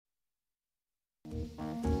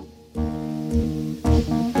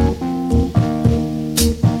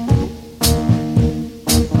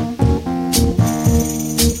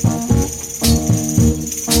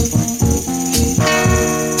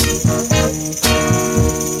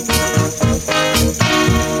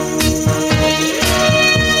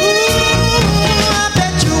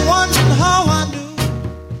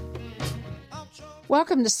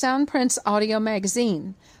Welcome to Soundprints Audio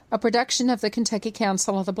Magazine, a production of the Kentucky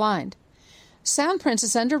Council of the Blind. Soundprints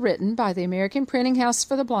is underwritten by the American Printing House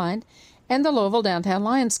for the Blind and the Louisville Downtown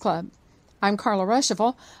Lions Club. I'm Carla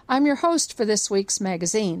Ruschival. I'm your host for this week's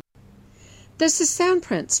magazine. This is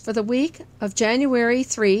Soundprints for the week of January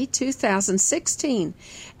 3, 2016,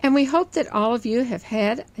 and we hope that all of you have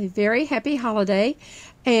had a very happy holiday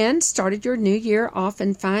and started your new year off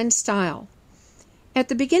in fine style. At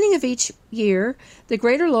the beginning of each year, the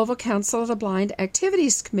Greater Louisville Council of the Blind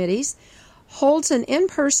Activities Committees holds an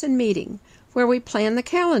in-person meeting where we plan the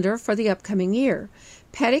calendar for the upcoming year.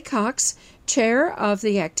 Patty Cox, chair of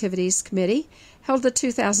the Activities Committee, held the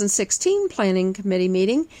 2016 Planning Committee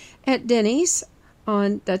meeting at Denny's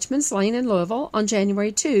on Dutchman's Lane in Louisville on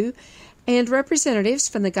January 2, and representatives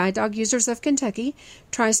from the Guide Dog Users of Kentucky,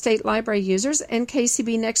 Tri-State Library Users, and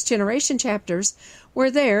KCB Next Generation chapters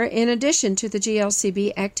were there in addition to the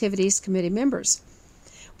GLCB Activities Committee members.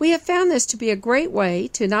 We have found this to be a great way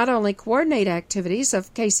to not only coordinate activities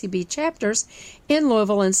of KCB chapters in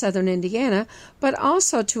Louisville and Southern Indiana, but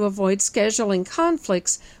also to avoid scheduling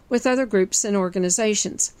conflicts with other groups and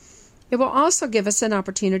organizations. It will also give us an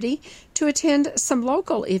opportunity to attend some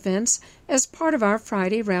local events as part of our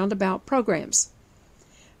Friday roundabout programs.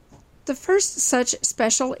 The first such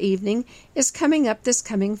special evening is coming up this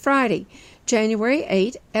coming Friday, January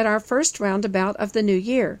 8, at our first roundabout of the new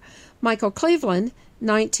year. Michael Cleveland,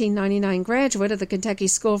 1999 graduate of the Kentucky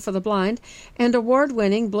School for the Blind and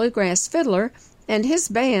award-winning bluegrass fiddler, and his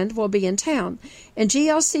band will be in town, and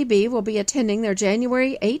GLCB will be attending their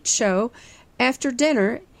January 8 show after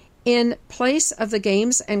dinner in place of the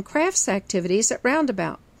games and crafts activities at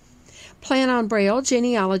Roundabout. Plan on Braille,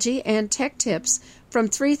 genealogy, and tech tips from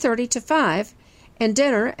 3:30 to 5, and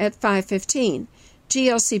dinner at 5:15.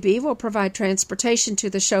 GLCB will provide transportation to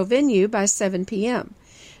the show venue by 7 p.m.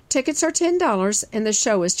 Tickets are $10, and the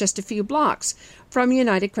show is just a few blocks from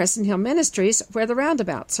United Crescent Hill Ministries, where the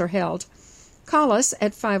roundabouts are held. Call us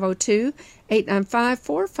at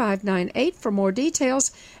 502-895-4598 for more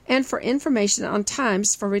details and for information on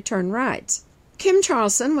times for return rides. Kim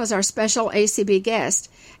Charlson was our special ACB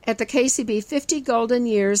guest at the KCB 50 Golden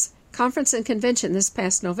Years Conference and Convention this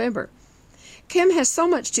past November. Kim has so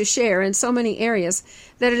much to share in so many areas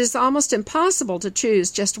that it is almost impossible to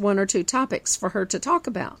choose just one or two topics for her to talk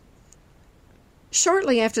about.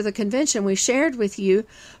 Shortly after the convention, we shared with you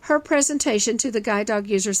her presentation to the Guide Dog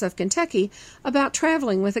Users of Kentucky about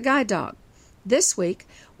traveling with a guide dog. This week,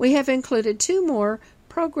 we have included two more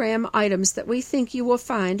program items that we think you will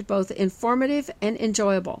find both informative and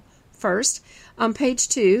enjoyable. First, on page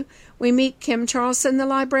 2, we meet Kim Charlson, the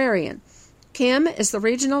librarian. Kim is the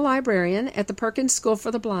regional librarian at the Perkins School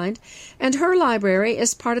for the Blind, and her library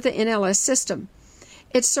is part of the NLS system.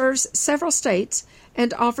 It serves several states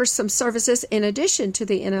and offers some services in addition to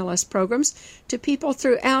the NLS programs to people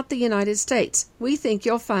throughout the United States. We think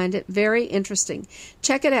you'll find it very interesting.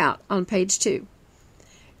 Check it out on page 2.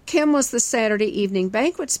 Kim was the Saturday evening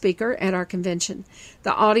banquet speaker at our convention.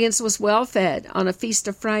 The audience was well fed on a feast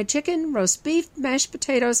of fried chicken, roast beef, mashed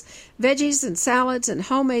potatoes, veggies and salads, and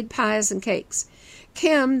homemade pies and cakes.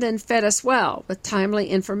 Kim then fed us well with timely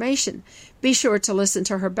information. Be sure to listen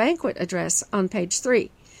to her banquet address on page 3.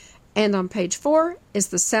 And on page 4 is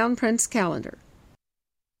the Soundprints calendar.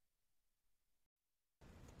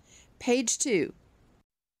 Page 2.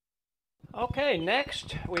 Okay,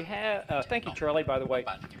 next we have, thank you, Charlie, by the way.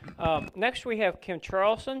 Next we have Kim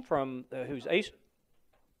Charlson from, who's ACE,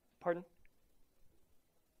 pardon?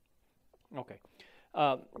 Okay.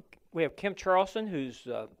 We have Kim Charlson, who's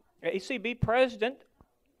ACB president,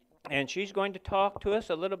 and she's going to talk to us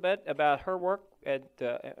a little bit about her work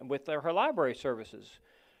with her library services.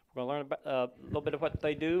 We're going to learn about, a little bit of what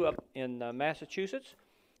they do up in Massachusetts.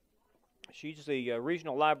 She's the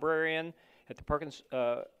regional librarian at the Perkins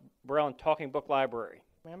Braille and Talking Book Library.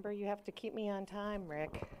 Remember, you have to keep me on time,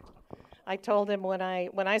 Rick. I told him when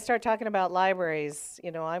I start talking about libraries,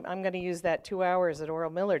 you know, I'm going to use that 2 hours that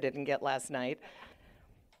Oral Miller didn't get last night.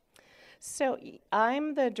 So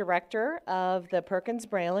I'm the director of the Perkins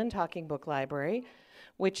Braille and Talking Book Library,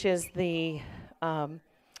 which is the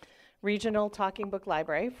regional talking book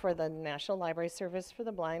library for the National Library Service for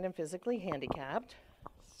the Blind and Physically Handicapped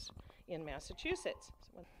in Massachusetts.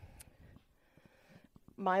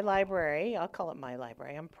 my library, I'll call it my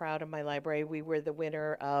library. I'm proud of my library. We were the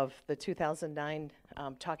winner of the 2009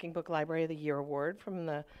 Talking Book Library of the Year Award from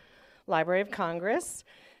the Library of Congress.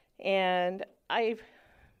 And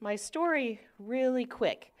my story, really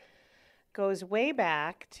quick, goes way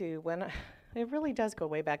back to when, it really does go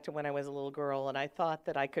way back to when I was a little girl, and I thought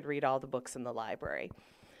that I could read all the books in the library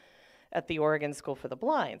at the Oregon School for the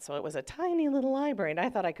Blind. So it was a tiny little library, and I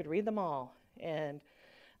thought I could read them all. And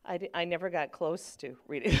I never got close to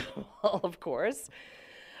reading them all, of course.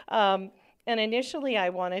 And initially, I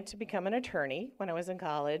wanted to become an attorney when I was in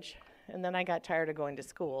college, and then I got tired of going to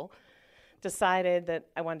school, decided that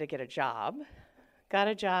I wanted to get a job, got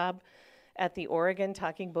a job at the Oregon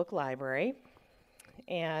Talking Book Library,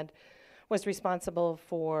 and was responsible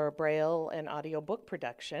for Braille and audio book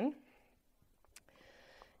production.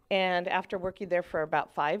 And after working there for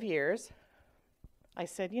about 5 years, I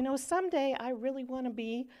said, you know, someday I really want to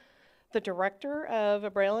be the director of a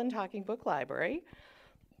Braille and Talking Book Library,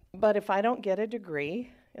 but if I don't get a degree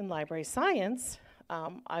in library science,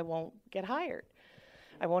 I won't get hired.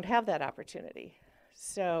 I won't have that opportunity.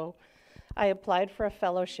 So I applied for a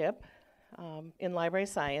fellowship in library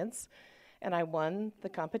science, and I won the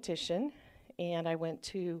competition, and I went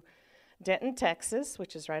to Denton, Texas,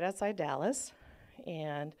 which is right outside Dallas,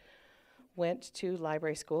 and went to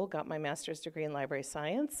library school, got my master's degree in library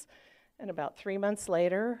science, and about 3 months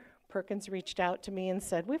later, Perkins reached out to me and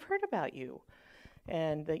said, we've heard about you,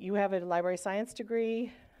 and that you have a library science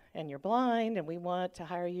degree, and you're blind, and we want to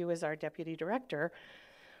hire you as our deputy director.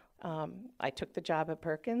 I took the job at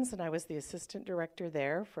Perkins, and I was the assistant director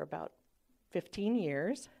there for about 15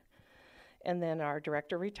 years, and then our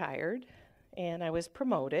director retired, and I was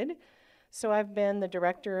promoted. So I've been the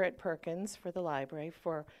director at Perkins for the library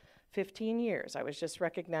for 15 years. I was just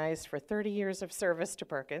recognized for 30 years of service to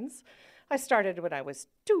Perkins. I started when I was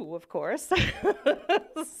 2, of course.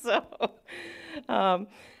 So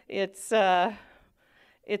it's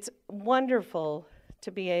wonderful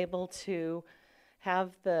to be able to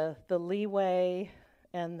have the leeway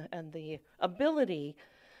and the ability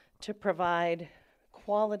to provide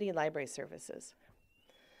quality library services.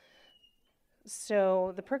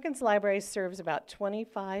 So the Perkins Library serves about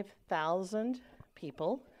 25,000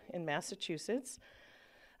 people in Massachusetts,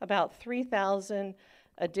 about 3,000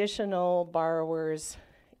 additional borrowers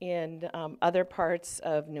in other parts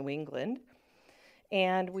of New England.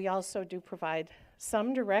 And we also do provide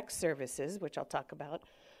some direct services, which I'll talk about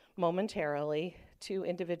momentarily, to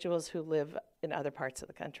individuals who live in other parts of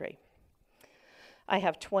the country. I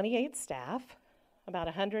have 28 staff, about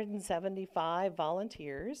 175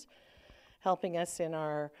 volunteers, helping us in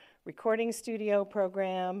our recording studio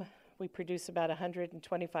program. We produce about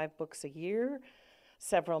 125 books a year,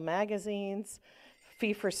 several magazines,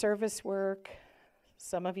 fee-for-service work.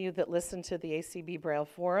 Some of you that listen to the ACB Braille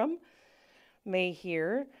Forum may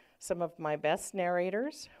hear some of my best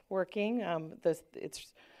narrators working.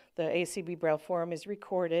 The ACB Braille Forum is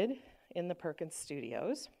recorded in the Perkins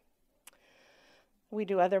studios. We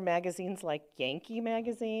do other magazines like Yankee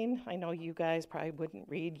Magazine. I know you guys probably wouldn't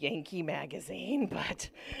read Yankee Magazine, but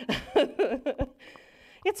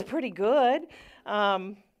it's pretty good.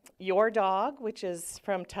 Your Dog, which is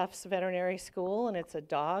from Tufts Veterinary School, and it's a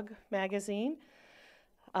dog magazine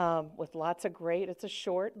with lots of great, it's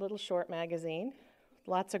a little short magazine,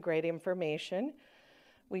 lots of great information.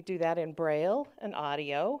 We do that in Braille and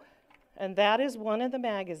audio, and that is one of the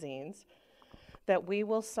magazines that we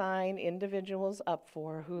will sign individuals up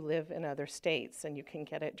for who live in other states, and you can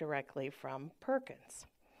get it directly from Perkins.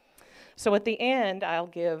 So at the end, I'll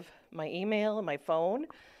give my email and my phone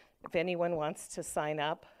if anyone wants to sign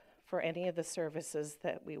up for any of the services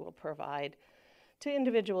that we will provide to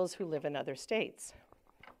individuals who live in other states.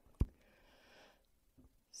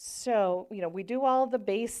 So, we do all the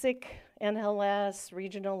basic NLS,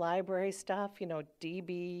 regional library stuff,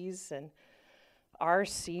 DBs and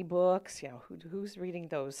RC books, who's reading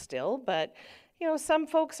those still? But, some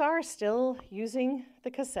folks are still using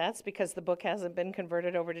the cassettes because the book hasn't been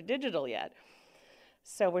converted over to digital yet.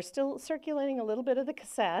 So we're still circulating a little bit of the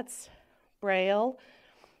cassettes, Braille.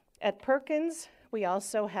 At Perkins, we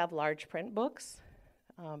also have large print books.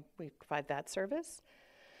 We provide that service.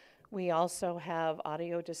 We also have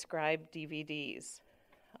audio-described DVDs.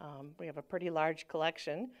 We have a pretty large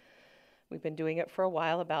collection. We've been doing it for a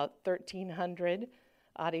while, about 1,300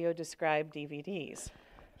 audio-described DVDs.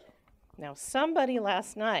 Now, somebody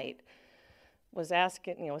last night was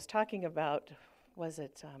asking, was talking about, was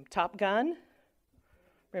it Top Gun?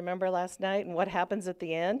 Remember last night, and what happens at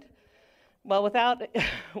the end? Well,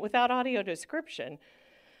 without audio description,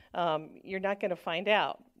 you're not going to find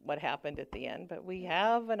out. what happened at the end, but we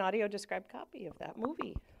have an audio described copy of that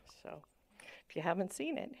movie, so if you haven't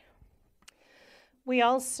seen it. We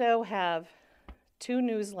also have 2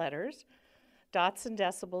 newsletters. Dots and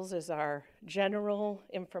Decibels is our general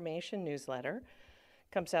information newsletter,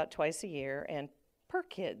 comes out twice a year, and Per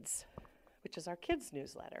Kids, which is our kids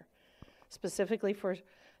newsletter, specifically for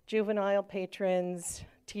juvenile patrons,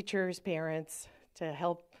 teachers, parents, to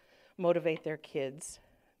help motivate their kids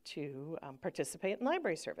to participate in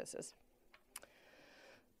library services.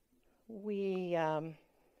 We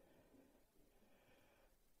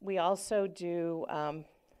also do,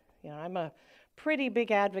 I'm a pretty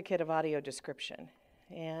big advocate of audio description,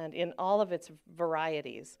 and in all of its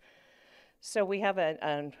varieties. So we have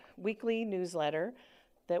a weekly newsletter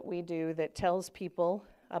that we do that tells people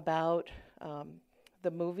about the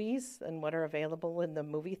movies and what are available in the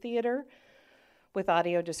movie theater with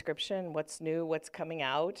audio description, what's new, what's coming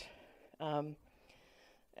out, and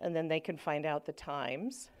then they can find out the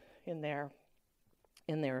times in their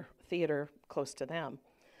theater close to them.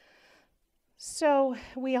 So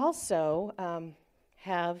we also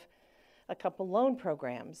have a couple loan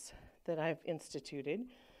programs that I've instituted.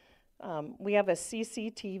 We have a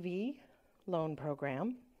CCTV loan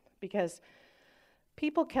program because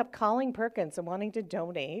people kept calling Perkins and wanting to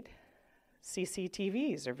donate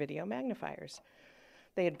CCTVs or video magnifiers.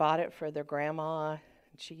 They had bought it for their grandma.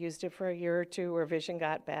 She used it for a year or two. Her vision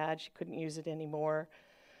got bad. She couldn't use it anymore.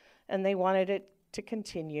 And they wanted it to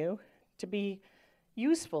continue to be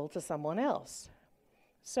useful to someone else.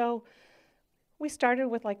 So we started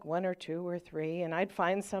with like 1 or 2 or 3, and I'd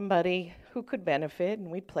find somebody who could benefit,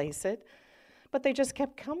 and we'd place it. But they just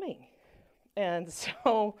kept coming. And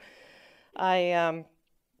so I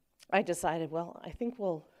decided, well, I think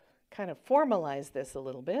we'll kind of formalize this a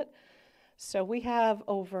little bit. So we have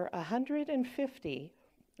over 150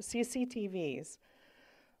 CCTVs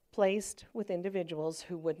placed with individuals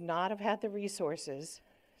who would not have had the resources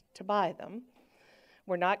to buy them.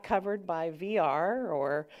 We're not covered by VR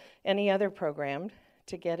or any other program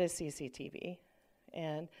to get a CCTV.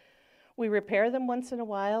 And we repair them once in a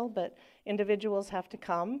while, but individuals have to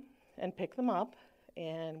come and pick them up,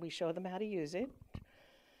 and we show them how to use it.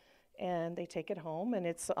 And they take it home, and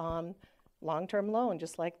it's on long-term loan,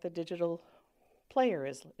 just like the digital player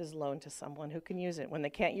is loaned to someone who can use it. When they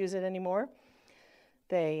can't use it anymore,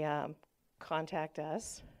 they contact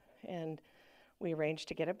us, and we arrange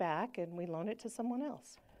to get it back, and we loan it to someone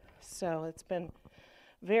else. So it's been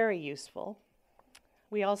very useful.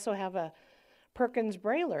 We also have a Perkins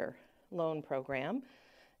Brailler loan program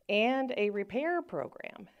and a repair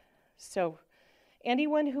program. So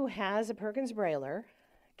anyone who has a Perkins Brailler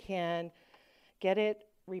can get it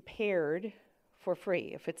repaired for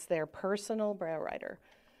free if it's their personal Braille writer.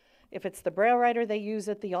 If it's the Braille writer they use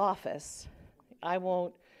at the office, I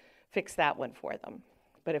won't fix that one for them.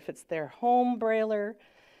 But if it's their home Brailler,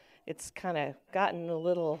 it's kind of gotten a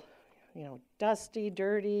little, dusty,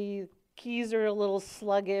 dirty, keys are a little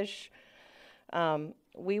sluggish,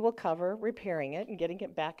 we will cover repairing it and getting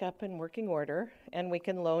it back up in working order, and we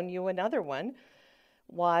can loan you another one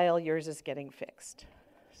while yours is getting fixed.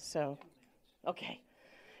 So, okay.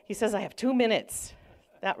 He says I have 2 minutes.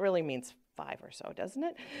 That really means 5 or so, doesn't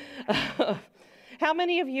it? How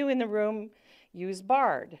many of you in the room use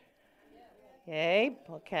Bard? Yay,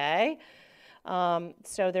 okay.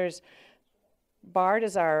 So there's Bard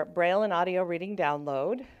is our Braille and audio reading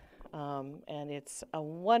download, and it's a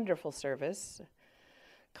wonderful service.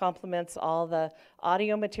 Complements all the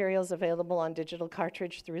audio materials available on digital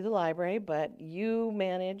cartridge through the library, but you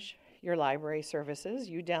manage your library services.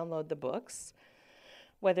 You download the books.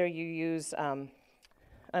 Whether you use an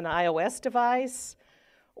iOS device,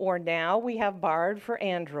 or now we have Bard for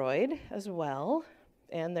Android as well.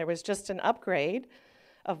 And there was just an upgrade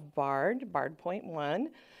of Bard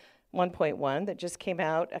 1.1, that just came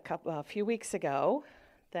out a few weeks ago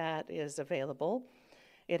that is available.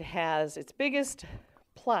 It has, its biggest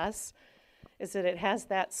plus is that it has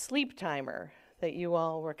that sleep timer that you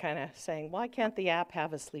all were kind of saying, why can't the app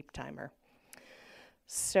have a sleep timer?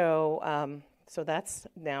 So, so that's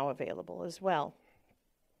now available as well.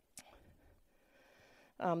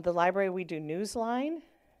 The library, we do Newsline,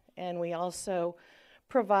 and we also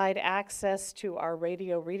provide access to our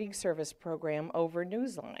radio reading service program over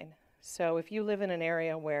Newsline. So if you live in an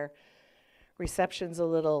area where reception's a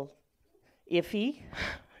little iffy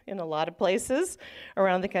in a lot of places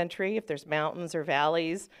around the country, if there's mountains or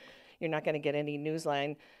valleys, you're not going to get any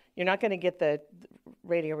Newsline. You're not going to get the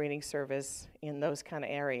radio reading service in those kind of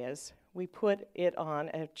areas. We put it on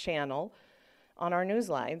a channel on our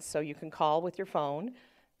Newsline, so you can call with your phone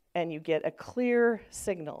and you get a clear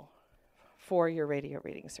signal for your radio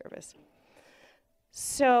reading service.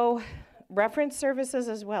 So reference services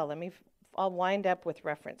as well. I'll wind up with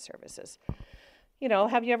reference services. You know,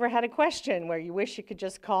 have you ever had a question where you wish you could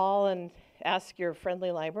just call and ask your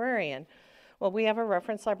friendly librarian? Well, we have a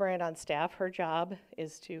reference librarian on staff. Her job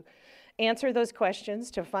is to answer those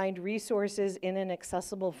questions, to find resources in an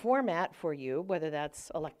accessible format for you, whether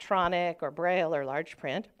that's electronic or Braille or large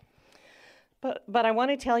print. But I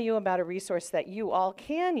want to tell you about a resource that you all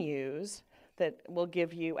can use that will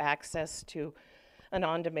give you access to an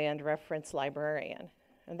on-demand reference librarian,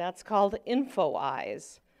 and that's called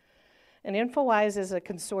InfoEyes. And InfoEyes is a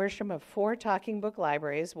consortium of 4 talking book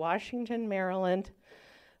libraries: Washington, Maryland,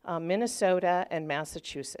 Minnesota, and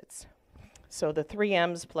Massachusetts. So the 3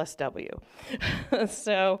 M's plus W.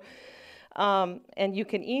 So, and you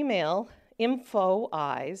can email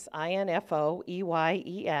InfoEyes,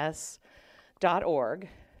 INFOEYES.org.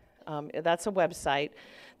 That's a website.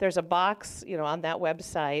 There's a box, you know, on that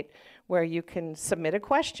website where you can submit a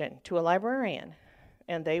question to a librarian,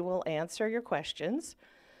 and they will answer your questions,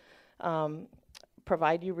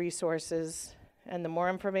 provide you resources, and the more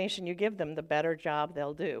information you give them, the better job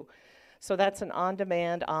they'll do. So that's an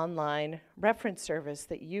on-demand online reference service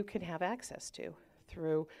that you can have access to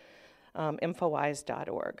through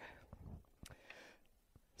InfoEyes.org.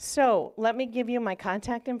 So let me give you my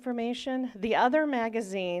contact information. The other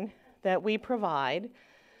magazine that we provide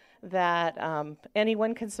that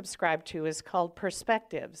anyone can subscribe to is called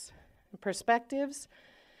Perspectives. Perspectives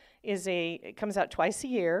it comes out twice a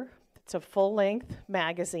year. It's a full-length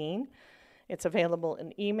magazine. It's available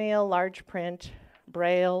in email, large print,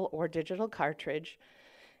 Braille, or digital cartridge.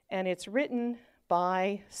 And it's written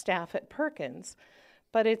by staff at Perkins.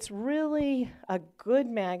 But it's really a good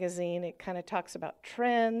magazine. It kind of talks about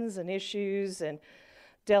trends and issues and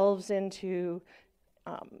delves into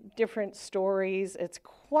different stories. It's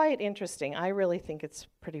quite interesting. I really think it's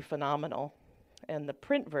pretty phenomenal. And the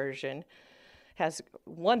print version has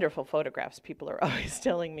wonderful photographs. People are always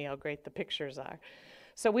telling me how great the pictures are.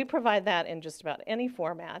 So we provide that in just about any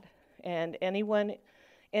format, and anyone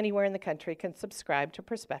anywhere in the country can subscribe to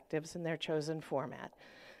Perspectives in their chosen format.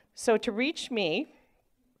 So to reach me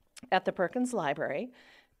at the Perkins Library,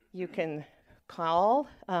 you can call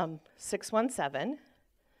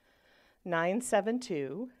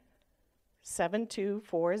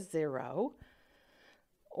 617-972-7240,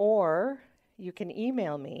 or you can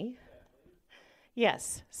email me.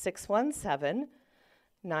 Yes,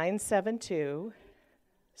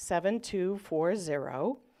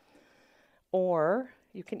 617-972-7240, or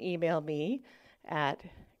you can email me at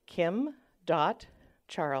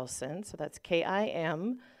kim.charlson, so that's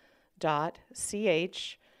KIM.CHARLSON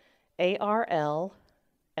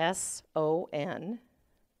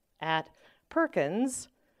at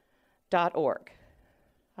perkins.org.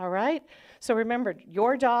 All right? So remember,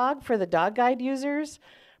 your dog for the dog guide users,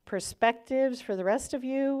 Perspectives for the rest of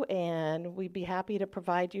you, and we'd be happy to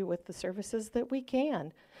provide you with the services that we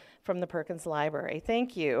can from the Perkins Library.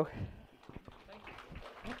 Thank you.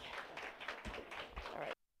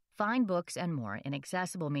 Find books and more in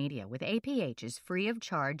accessible media with APH's free of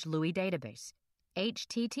charge Louis database.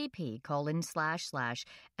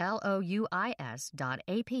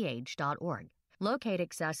 http://louis.aph.org. Locate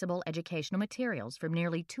accessible educational materials from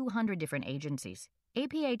nearly 200 different agencies.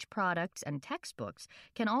 APH products and textbooks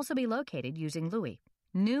can also be located using Louis.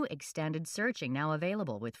 New extended searching now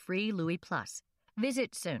available with free Louis Plus.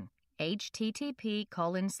 Visit soon.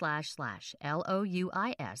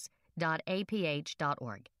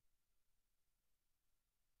 http://louis.aph.org.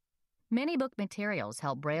 Minibook materials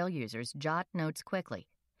help Braille users jot notes quickly.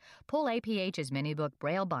 Pull APH's Minibook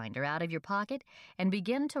Braille binder out of your pocket and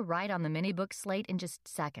begin to write on the Minibook slate in just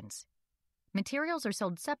seconds. Materials are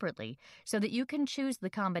sold separately so that you can choose the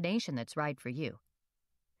combination that's right for you.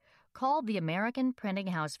 Call the American Printing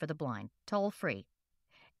House for the Blind, toll-free,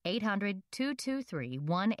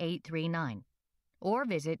 800-223-1839, or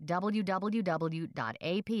visit www.aph.org.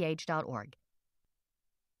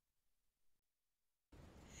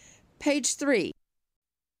 Page 3.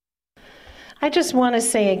 I just want to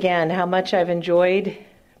say again how much I've enjoyed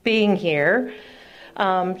being here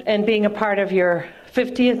and being a part of your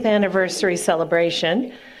 50th anniversary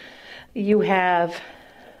celebration. You have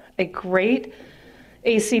a great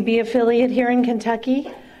ACB affiliate here in Kentucky.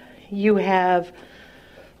 You have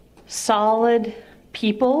solid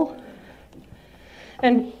people.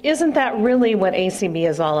 And isn't that really what ACB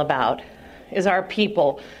is all about, is our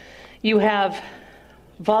people? You have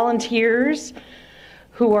volunteers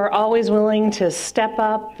who are always willing to step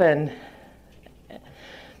up and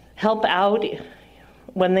help out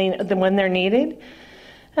when they're needed.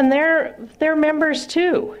 And they're members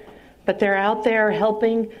too. but they're out there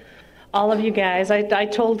helping all of you guys. I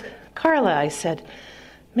told Carla, I said,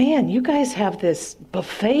 man, you guys have this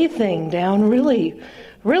buffet thing down really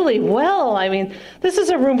well. I mean, this is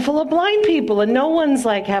a room full of blind people, and no one's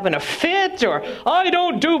like having a fit or, I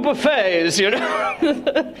don't do buffets, you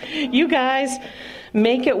know. You guys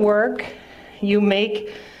make it work. You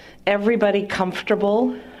make everybody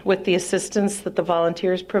comfortable with the assistance that the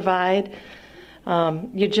volunteers provide.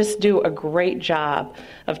 You just do a great job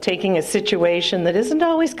of taking a situation that isn't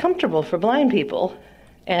always comfortable for blind people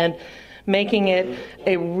and making it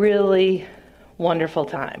a really wonderful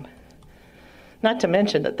time. Not to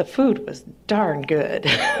mention that the food was darn good.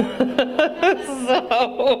 So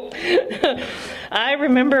I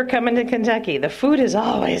remember coming to Kentucky. The food is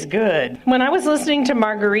always good. When I was listening to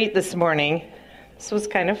Marguerite this morning, this was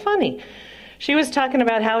kind of funny. She was talking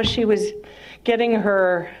about how she was getting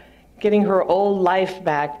her old life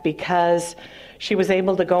back because she was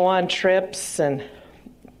able to go on trips and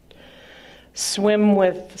swim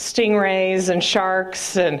with stingrays and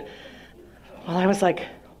sharks. And well, I was like,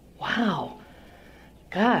 wow.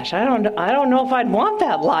 Gosh, I don't know if I'd want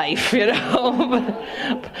that life, you know,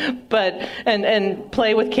 and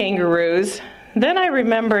play with kangaroos. Then I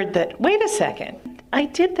remembered that, wait a second, I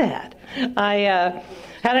did that. I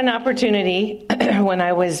had an opportunity when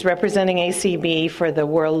I was representing ACB for the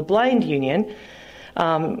World Blind Union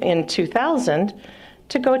in 2000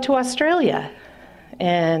 to go to Australia.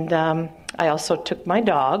 And I also took my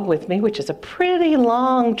dog with me, which is a pretty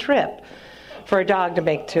long trip for a dog to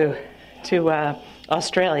make to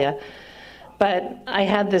Australia. But I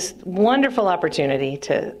had this wonderful opportunity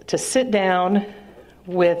to sit down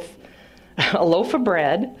with a loaf of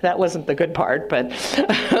bread. That wasn't the good part, but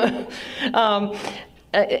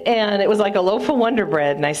and it was like a loaf of Wonder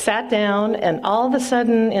Bread. And I sat down, and all of a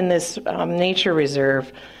sudden in this nature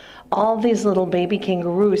reserve, all these little baby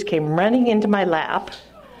kangaroos came running into my lap,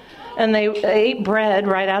 and they ate bread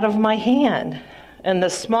right out of my hand. And the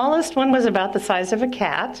smallest one was about the size of a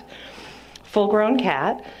cat, full-grown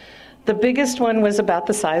cat. The biggest one was about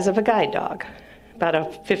the size of a guide dog, about a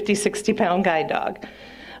 50, 60-pound guide dog.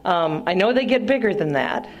 I know they get bigger than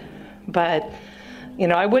that, but you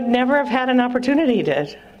know, I would never have had an opportunity to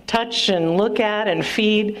touch and look at and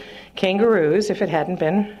feed kangaroos if it hadn't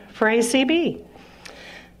been for ACB.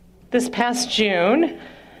 This past June,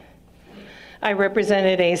 I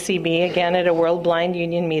represented ACB again at a World Blind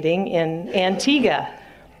Union meeting in Antigua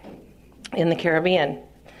in the Caribbean.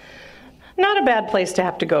 Not a bad place to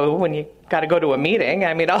have to go when you got to go to a meeting.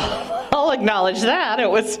 I mean, I'll acknowledge that. It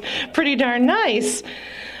was pretty darn nice.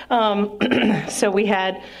 So we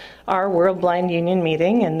had our World Blind Union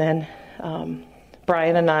meeting, and then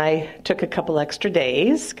Brian and I took a couple extra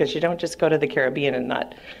days, because you don't just go to the Caribbean and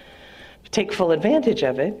not take full advantage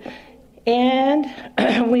of it.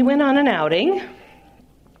 And we went on an outing,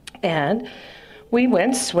 and we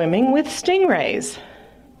went swimming with stingrays.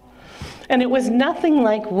 And it was nothing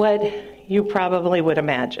like what you probably would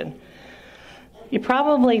imagine.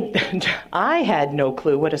 I had no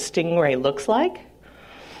clue what a stingray looks like.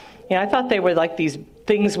 You know, I thought they were like these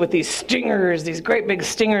things with these stingers, these great big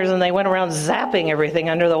stingers, and they went around zapping everything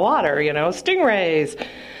under the water, you know, stingrays.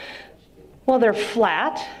 Well, they're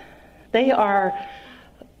flat. They are,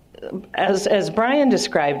 as Brian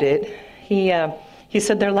described it, he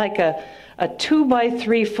said they're like a 2 by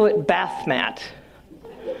 3 foot bath mat.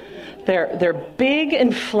 They're big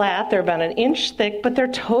and flat. They're about an inch thick, but they're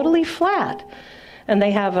totally flat. And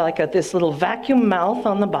they have like this little vacuum mouth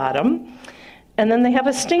on the bottom, and then they have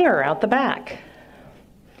a stinger out the back.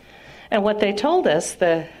 And what they told us,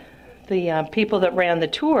 the people that ran the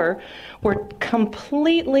tour, were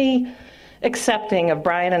completely accepting of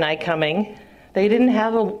Brian and I coming. They didn't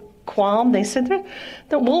have a qualm. They said,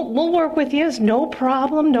 we'll work with you. It's no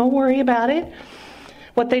problem. Don't worry about it.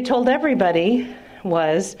 What they told everybody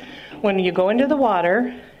was, when you go into the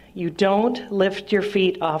water, you don't lift your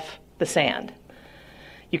feet off the sand.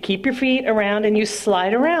 You keep your feet around and you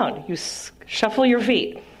slide around. You shuffle your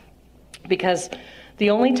feet. Because the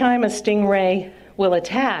only time a stingray will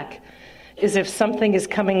attack is if something is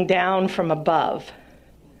coming down from above.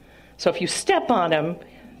 So if you step on them,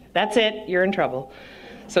 that's it, you're in trouble.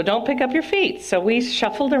 So don't pick up your feet. So we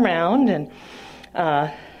shuffled around and,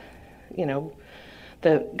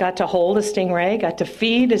 got to hold a stingray, got to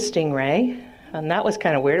feed a stingray, and that was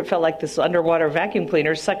kind of weird. It felt like this underwater vacuum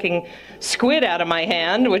cleaner sucking squid out of my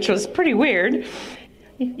hand, which was pretty weird.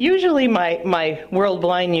 Usually my World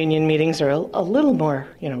Blind Union meetings are a little more,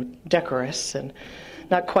 decorous and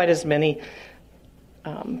not quite as many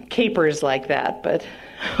capers like that.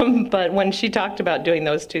 But when she talked about doing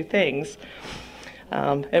those two things,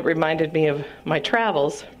 it reminded me of my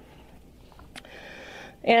travels.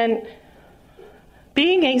 And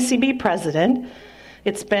being ACB president,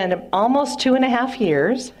 it's been almost 2.5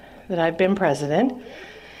 years that I've been president,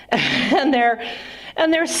 and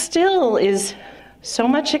there still is so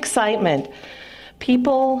much excitement.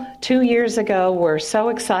 People 2 years ago were so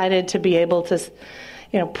excited to be able to,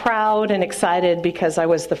 proud and excited because I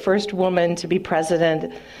was the first woman to be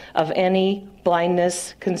president of any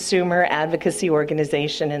blindness consumer advocacy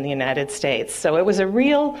organization in the United States. So it was a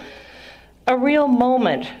real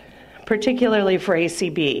moment, particularly for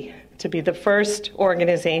ACB, to be the first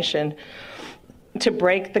organization to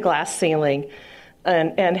break the glass ceiling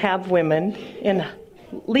and have women in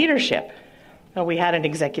leadership. Now, we had an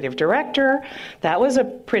executive director. That was a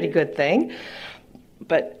pretty good thing.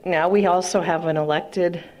 But now we also have an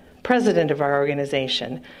elected president of our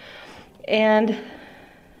organization. And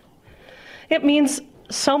it means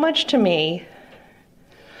so much to me.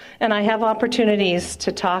 And I have opportunities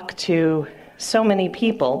to talk to so many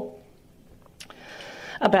people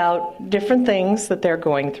about different things that they're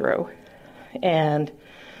going through. And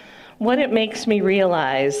what it makes me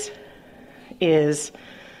realize is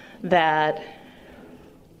that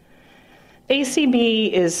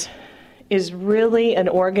ACB is really an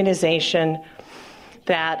organization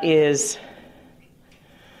that is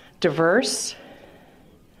diverse.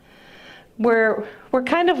 We're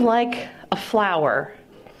kind of like a flower.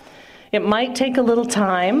 It might take a little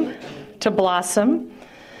time to blossom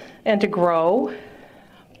and to grow,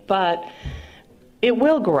 but it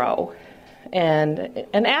will grow. And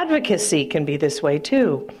advocacy can be this way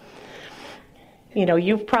too.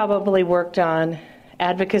 You've probably worked on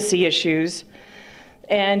advocacy issues,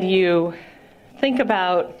 and you think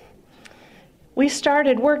about, we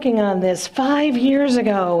started working on this 5 years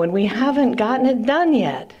ago and we haven't gotten it done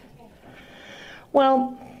yet.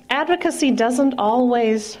 Well, advocacy doesn't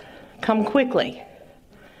always come quickly.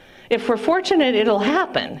 If we're fortunate, it'll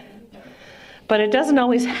happen, but it doesn't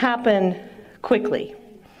always happen quickly.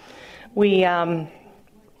 We have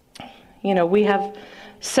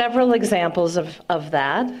several examples of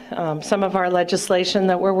that. Some of our legislation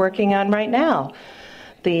that we're working on right now,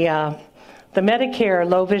 the Medicare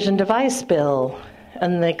Low Vision Device Bill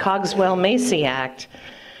and the Cogswell-Macy Act.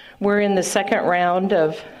 We're in the second round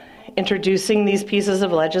of introducing these pieces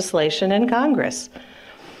of legislation in Congress.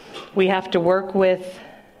 We have to work with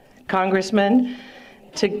congressmen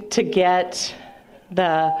to get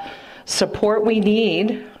the support we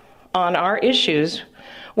need on our issues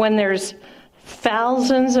when there's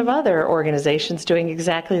thousands of other organizations doing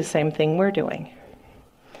exactly the same thing we're doing.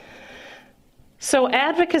 So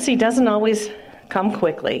advocacy doesn't always come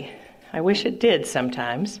quickly. I wish it did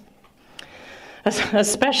sometimes,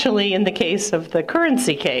 especially in the case of the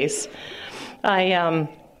currency case. I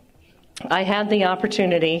had the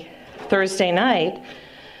opportunity Thursday night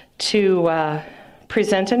to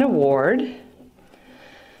present an award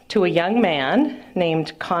to a young man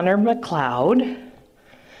named Connor McLeod.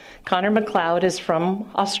 Connor McLeod is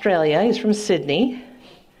from Australia. He's from Sydney,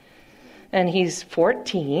 and he's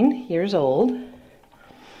 14 years old.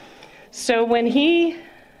 So when he,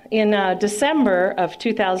 in December of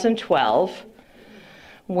 2012,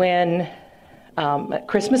 when at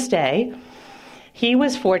Christmas Day, he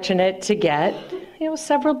was fortunate to get,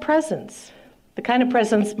 several presents, the kind of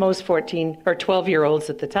presents most 14 or 12-year-olds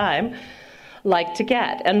at the time like to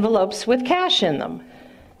get, envelopes with cash in them.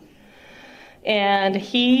 And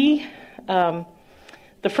he, the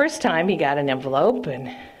first time he got an envelope,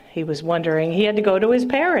 and he was wondering, he had to go to his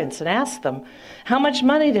parents and ask them, how much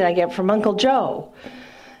money did I get from Uncle Joe?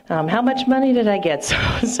 How much money did I get?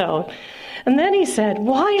 And then he said,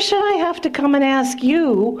 why should I have to come and ask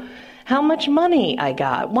you how much money I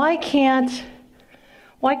got? Why can't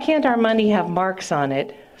our money have marks on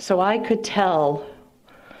it so I could tell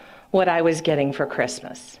what I was getting for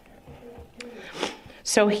Christmas?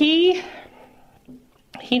 So he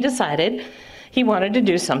decided he wanted to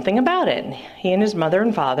do something about it. He and his mother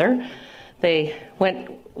and father, they went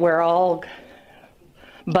where all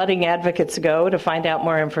budding advocates go to find out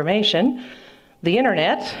more information, the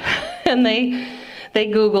internet, and they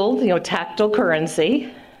Googled, tactile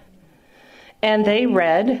currency, and they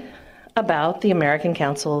read about the American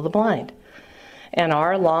Council of the Blind and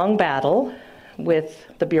our long battle with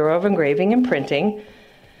the Bureau of Engraving and Printing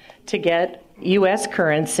to get U.S.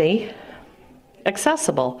 currency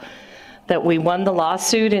accessible. That we won the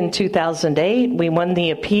lawsuit in 2008, we won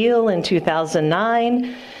the appeal in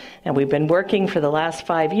 2009, and we've been working for the last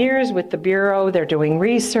 5 years with the Bureau. They're doing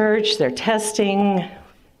research, they're testing.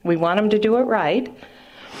 We want them to do it right.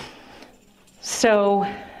 So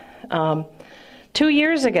 2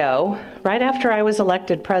 years ago, right after I was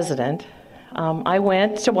elected president, I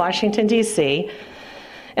went to Washington, D.C.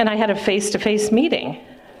 And I had a face-to-face meeting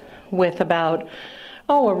with a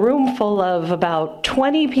room full of about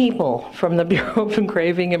 20 people from the Bureau of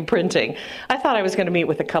Engraving and Printing. I thought I was going to meet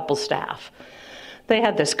with a couple staff. They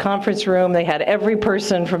had this conference room. They had every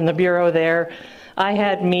person from the Bureau there. I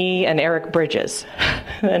had me and Eric Bridges.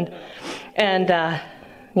 and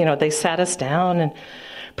they sat us down and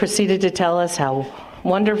proceeded to tell us how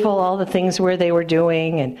wonderful all the things were they were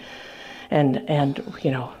doing and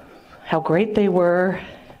how great they were.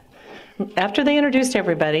 After they introduced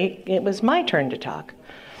everybody, it was my turn to talk.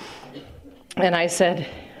 And I said,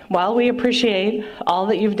 while we appreciate all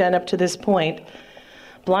that you've done up to this point,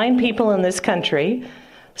 blind people in this country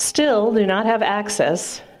still do not have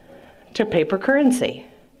access to paper currency.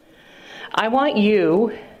 I want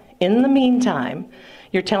you, in the meantime,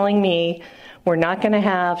 you're telling me we're not going to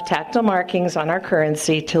have tactile markings on our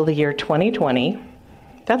currency till the year 2020.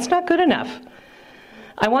 That's not good enough.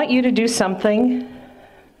 I want you to do something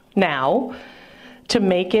now to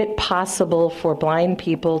make it possible for blind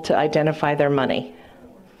people to identify their money.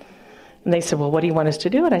 And they said, well, what do you want us to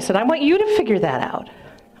do? And I said, I want you to figure that out.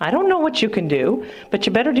 I don't know what you can do, but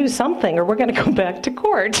you better do something or we're going to go back to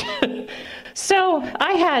court. So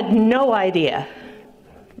I had no idea.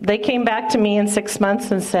 They came back to me in 6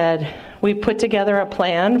 months and said, we put together a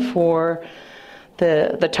plan for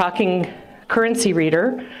the talking currency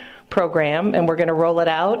reader program, and we're going to roll it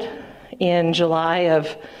out in July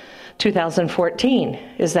of 2014.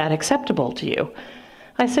 Is that acceptable to you?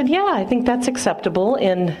 I said, yeah, I think that's acceptable.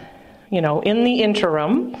 In the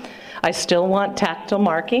interim, I still want tactile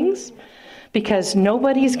markings because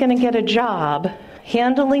nobody's going to get a job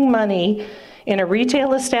handling money in a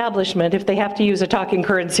retail establishment if they have to use a talking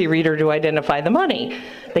currency reader to identify the money.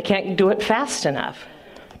 They can't do it fast enough.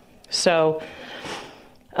 So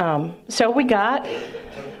we got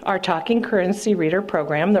our talking currency reader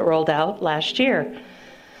program that rolled out last year.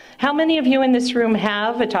 How many of you in this room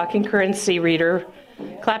have a talking currency reader?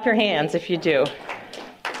 Clap your hands if you do.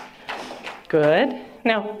 Good.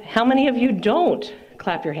 Now, how many of you don't?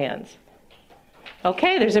 Clap your hands.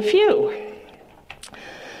 Okay, there's a few.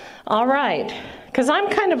 All right, because I'm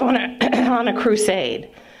kind of on a crusade.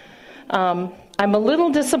 I'm a little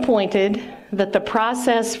disappointed that the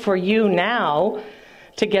process for you now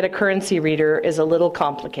to get a currency reader is a little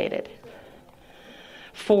complicated.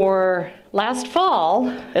 For last fall,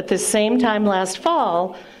 at the same time last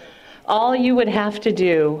fall, all you would have to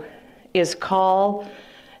do is call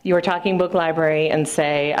your Talking Book Library and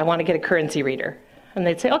say, I want to get a currency reader. And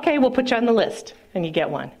they'd say, okay, we'll put you on the list, and you get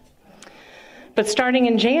one. But starting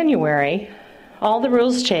in January, all the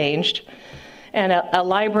rules changed, and a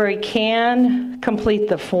library can complete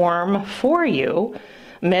the form for you.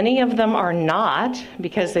 Many of them are not,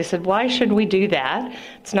 because they said, why should we do that?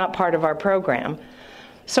 It's not part of our program.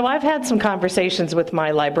 So I've had some conversations with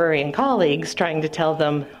my librarian colleagues trying to tell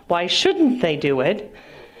them, why shouldn't they do it?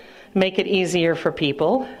 Make it easier for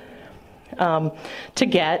people to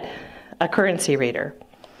get a currency reader.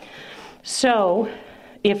 So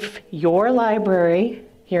if your library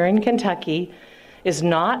here in Kentucky is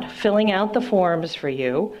not filling out the forms for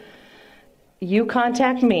you, you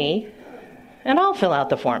contact me and I'll fill out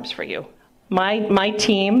the forms for you. My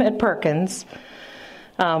team at Perkins,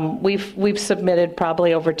 we've submitted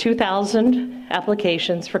probably over 2,000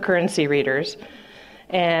 applications for currency readers.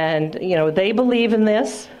 And they believe in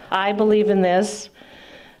this, I believe in this.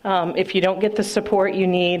 If you don't get the support you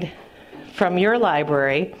need from your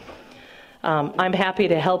library, I'm happy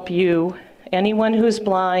to help you. Anyone who's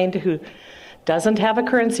blind, who doesn't have a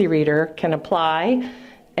currency reader, can apply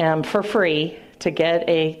for free to get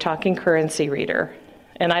a talking currency reader.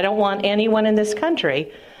 And I don't want anyone in this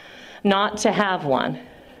country not to have one.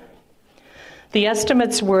 The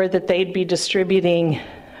estimates were that they'd be distributing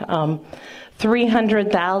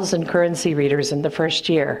 300,000 currency readers in the first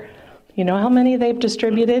year. You know how many they've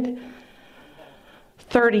distributed?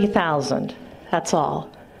 30,000. That's all.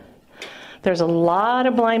 There's a lot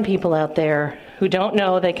of blind people out there who don't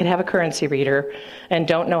know they can have a currency reader and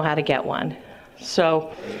don't know how to get one.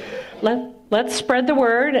 So let's spread the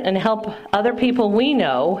word and help other people we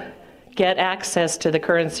know get access to the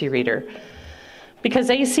currency reader. Because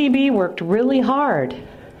ACB worked really hard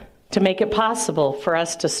to make it possible for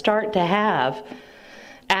us to start to have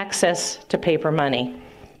access to paper money.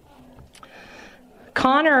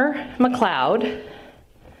 Connor McLeod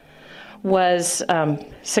was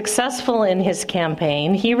successful in his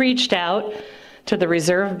campaign. He reached out to the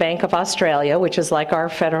Reserve Bank of Australia, which is like our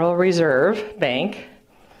Federal Reserve Bank,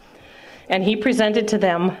 and he presented to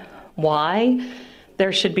them why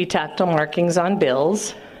there should be tactile markings on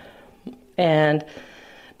bills. And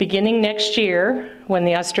beginning next year, when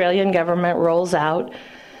the Australian government rolls out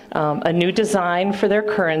a new design for their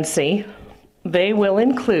currency. They will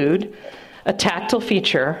include a tactile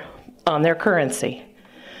feature on their currency.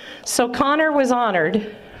 So Connor was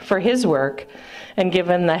honored for his work and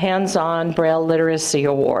given the Hands-On Braille Literacy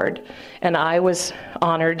Award. And I was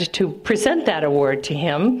honored to present that award to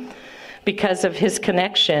him because of his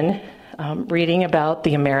connection reading about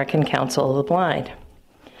the American Council of the Blind.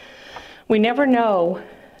 We never know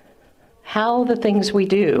how the things we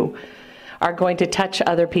do are going to touch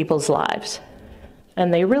other people's lives,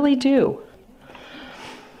 and they really do.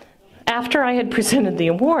 After I had presented the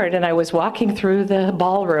award and I was walking through the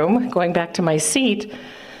ballroom, going back to my seat,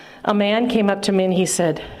 a man came up to me and he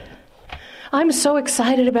said, "I'm so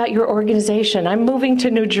excited about your organization. I'm moving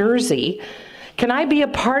to New Jersey. Can I be a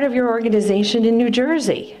part of your organization in New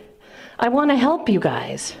Jersey? I want to help you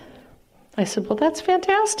guys." I said, "Well, that's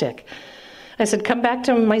fantastic." I said, "Come back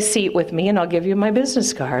to my seat with me and I'll give you my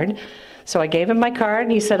business card." So I gave him my card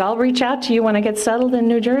and he said, "I'll reach out to you when I get settled in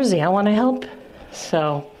New Jersey. I want to help."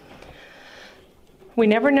 So we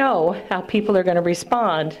never know how people are going to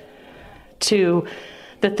respond to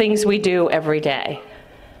the things we do every day.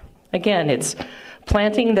 Again, it's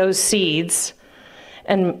planting those seeds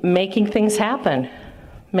and making things happen,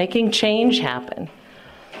 making change happen.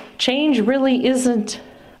 Change really isn't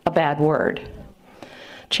a bad word.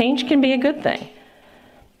 Change can be a good thing.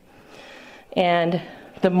 And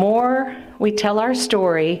the more we tell our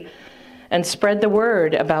story and spread the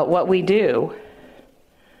word about what we do,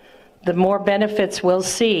 the more benefits we'll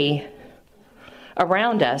see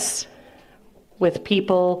around us with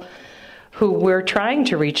people who we're trying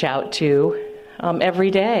to reach out to every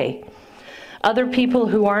day. Other people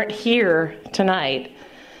who aren't here tonight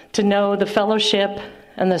to know the fellowship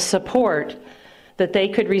and the support that they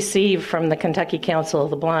could receive from the Kentucky Council of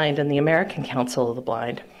the Blind and the American Council of the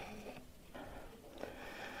Blind.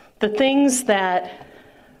 The things that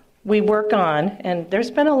we work on, and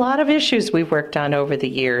there's been a lot of issues we've worked on over the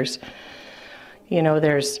years. You know,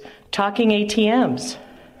 there's talking ATMs.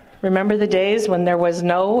 Remember the days when there was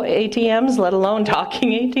no ATMs, let alone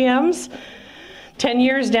talking ATMs? 10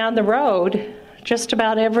 years down the road, just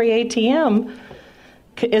about every ATM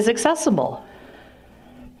is accessible.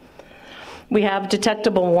 We have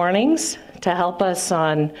detectable warnings to help us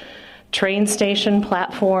on train station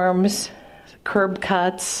platforms, curb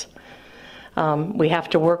cuts. We have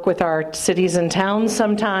to work with our cities and towns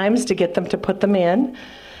sometimes to get them to put them in,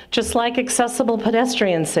 just like accessible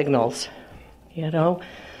pedestrian signals. You know,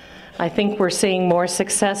 I think we're seeing more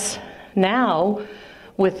success now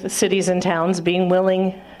with cities and towns being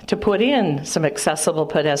willing to put in some accessible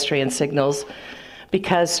pedestrian signals,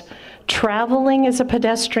 because traveling as a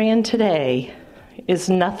pedestrian today is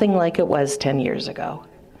nothing like it was 10 years ago.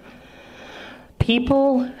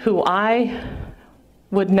 People who I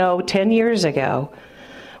would know 10 years ago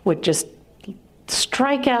would just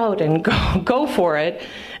strike out and go for it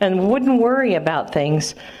and wouldn't worry about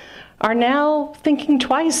things, are now thinking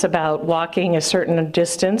twice about walking a certain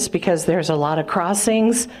distance because there's a lot of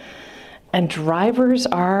crossings, and drivers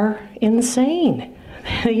are insane.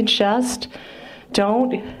 They just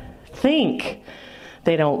don't think.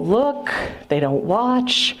 They don't look, they don't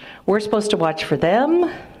watch. We're supposed to watch for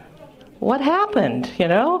them. What happened, you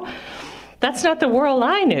know? That's not the world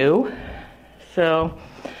I knew. So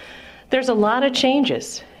there's a lot of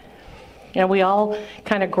changes. You know, we all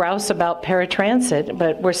kind of grouse about paratransit,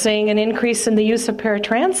 but we're seeing an increase in the use of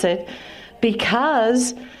paratransit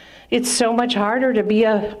because it's so much harder to be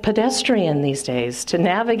a pedestrian these days, to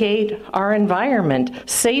navigate our environment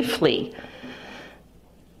safely.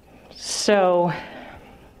 So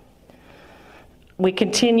we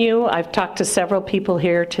continue. I've talked to several people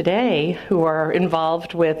here today who are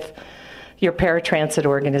involved with your paratransit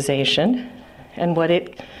organization and what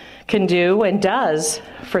it can do and does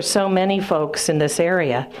for so many folks in this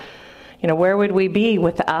area. You know, where would we be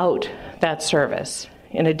without that service?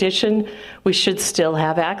 In addition, we should still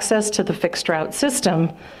have access to the fixed route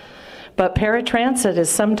system, but paratransit is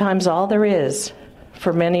sometimes all there is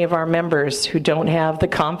for many of our members who don't have the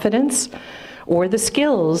confidence or the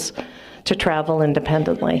skills to travel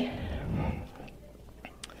independently.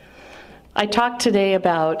 I talked today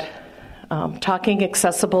about talking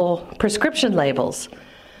accessible prescription labels.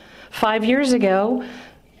 5 years ago,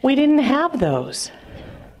 we didn't have those.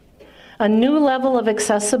 A new level of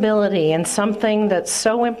accessibility and something that's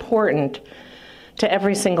so important to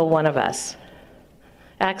every single one of us.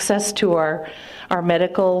 Access to our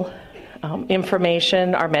medical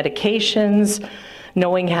information, our medications,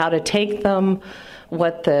 knowing how to take them,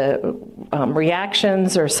 what the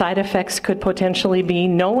reactions or side effects could potentially be,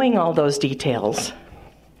 knowing all those details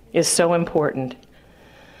is so important.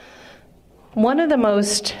 One of the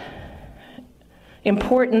most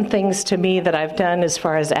important things to me that I've done as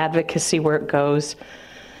far as advocacy work goes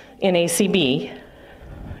in ACB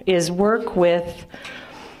is work with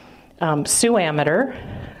Sue Amiter,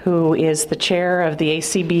 who is the chair of the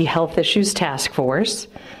ACB Health Issues Task Force,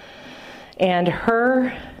 and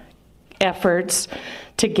her efforts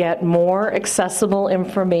to get more accessible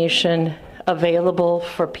information available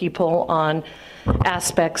for people on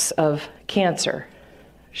aspects of cancer.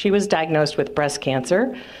 She was diagnosed with breast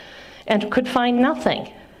cancer and could find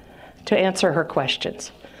nothing to answer her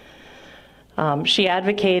questions. She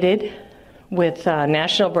advocated with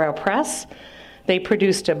National Braille Press. They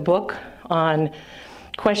produced a book on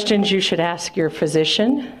questions you should ask your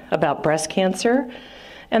physician about breast cancer,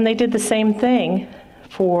 and they did the same thing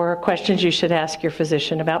for questions you should ask your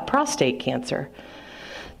physician about prostate cancer.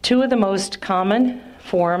 Two of the most common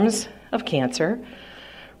forms of cancer,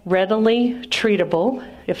 readily treatable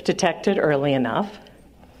if detected early enough.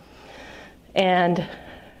 And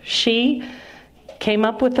she came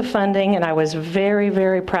up with the funding, and I was very,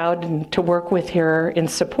 very proud to work with her in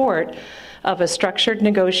support of a structured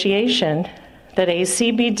negotiation that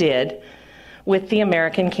ACB did with the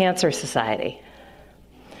American Cancer Society.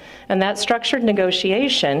 And that structured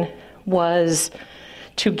negotiation was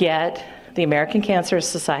to get the American Cancer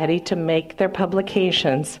Society to make their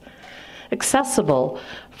publications accessible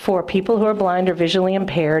for people who are blind or visually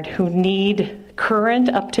impaired who need current,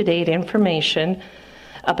 up-to-date information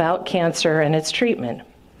about cancer and its treatment.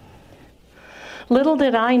 Little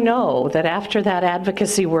did I know that after that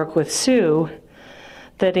advocacy work with Sue,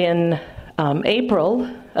 that in April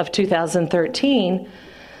of 2013,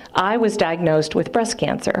 I was diagnosed with breast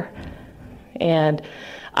cancer. And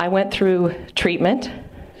I went through treatment,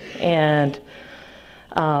 and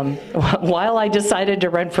while I decided to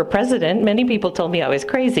run for president, many people told me I was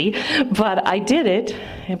crazy, but I did it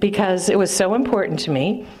because it was so important to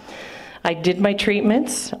me. I did my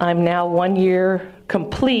treatments. I'm now 1 year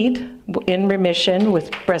complete in remission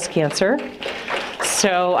with breast cancer.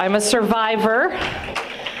 So I'm a survivor,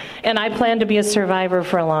 and I plan to be a survivor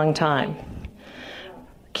for a long time.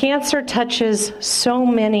 Cancer touches so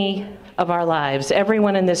many of our lives.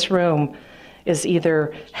 Everyone in this room is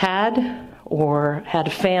either had or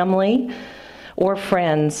had family or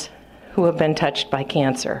friends who have been touched by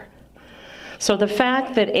cancer. So the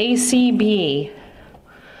fact that ACB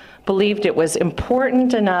believed it was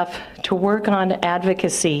important enough to work on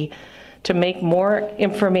advocacy to make more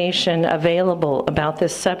information available about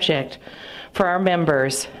this subject for our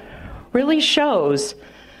members really shows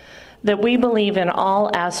that we believe in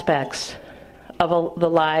all aspects of the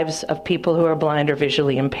lives of people who are blind or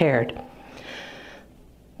visually impaired.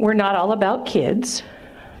 We're not all about kids,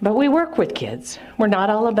 but we work with kids. We're not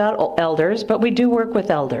all about elders, but we do work with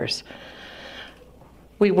elders.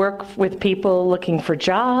 We work with people looking for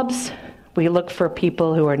jobs. We look for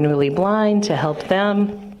people who are newly blind to help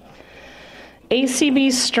them.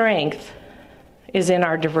 ACB's strength is in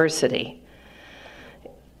our diversity.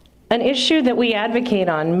 An issue that we advocate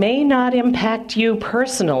on may not impact you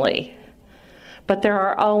personally, but there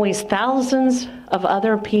are always thousands of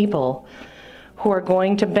other people who are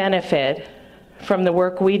going to benefit from the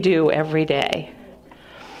work we do every day.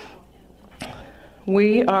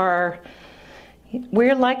 We're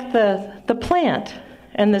like the plant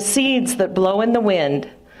and the seeds that blow in the wind,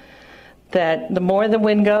 that the more the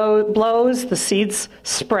wind blows, the seeds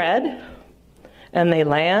spread, and they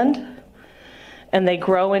land, and they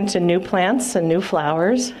grow into new plants and new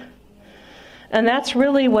flowers. And that's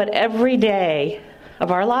really what every day of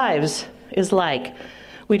our lives is like.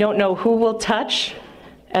 We don't know who we'll touch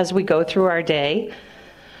as we go through our day,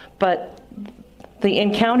 but the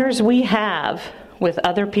encounters we have with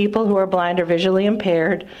other people who are blind or visually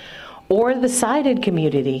impaired, or the sighted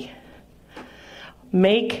community,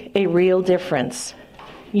 make a real difference.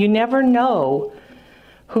 You never know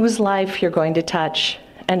whose life you're going to touch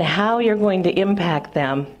and how you're going to impact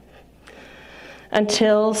them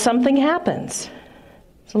until something happens.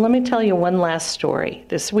 So let me tell you one last story.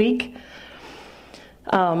 This week,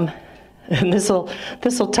 and this will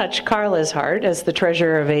touch Carla's heart as the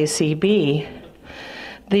treasurer of ACB.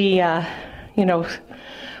 We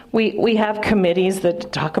have committees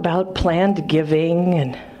that talk about planned giving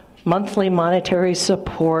and monthly monetary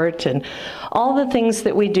support and all the things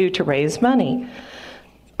that we do to raise money.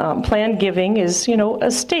 Planned giving is,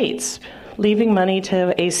 estates leaving money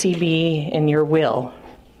to ACB in your will,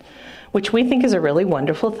 which we think is a really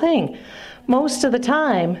wonderful thing. Most of the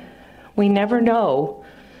time, we never know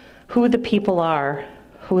who the people are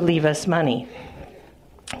who leave us money.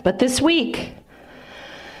 But this week,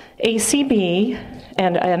 ACB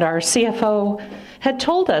and our CFO had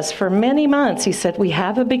told us for many months, he said, we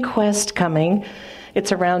have a bequest coming.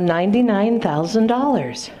 It's around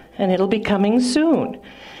 $99,000, and it'll be coming soon.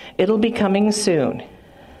 It'll be coming soon.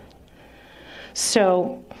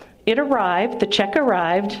 So it arrived, the check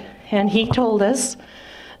arrived, and he told us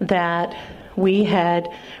that we had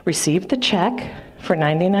received the check for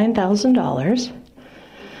 $99,000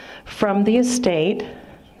 from the estate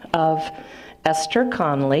of Esther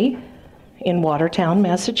Conley in Watertown,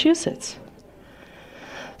 Massachusetts.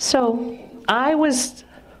 So I was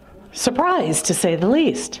surprised, to say the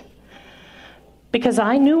least, because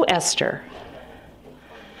I knew Esther.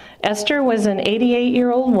 Esther was an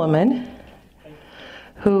 88-year-old woman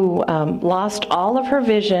who lost all of her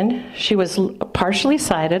vision. She was partially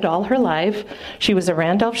sighted all her life. She was a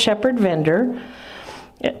Randolph Shepherd vendor.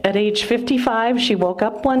 At age 55, she woke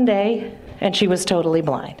up one day and she was totally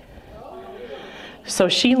blind. So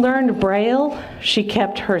she learned Braille. She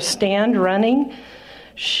kept her stand running.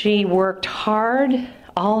 She worked hard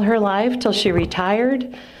all her life till she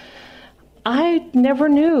retired. I never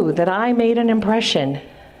knew that I made an impression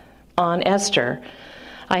on Esther.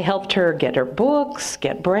 I helped her get her books,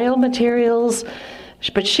 get Braille materials,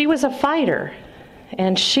 but she was a fighter,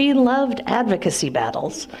 and she loved advocacy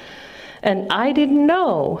battles. And I didn't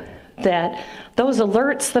know that those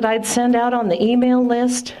alerts that I'd send out on the email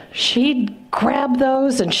list, she'd grab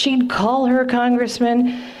those and she'd call her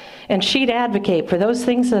congressman and she'd advocate for those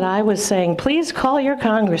things that I was saying, please call your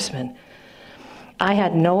congressman. I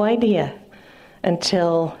had no idea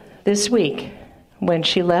until this week when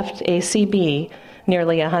she left ACB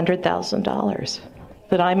nearly $100,000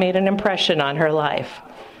 that I made an impression on her life.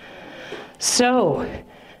 So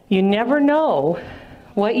you never know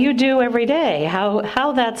what you do every day,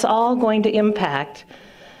 how that's all going to impact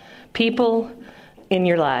people in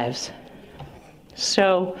your lives.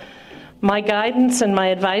 So my guidance and my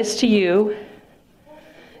advice to you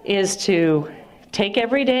is to take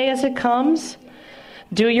every day as it comes,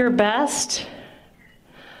 do your best,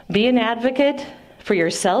 be an advocate for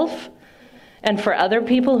yourself and for other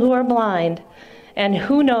people who are blind, and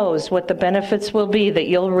who knows what the benefits will be that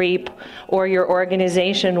you'll reap or your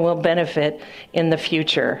organization will benefit in the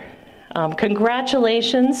future.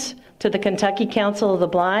 Congratulations to the Kentucky Council of the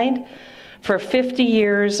Blind for 50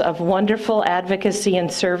 years of wonderful advocacy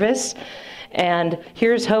and service, and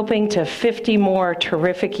here's hoping to 50 more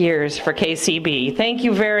terrific years for KCB. Thank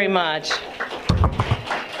you very much.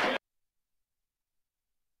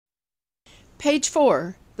 Page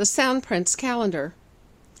 4, the Soundprints calendar.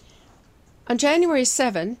 On January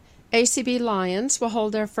 7, ACB Lions will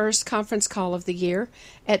hold their first conference call of the year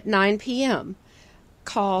at 9 p.m.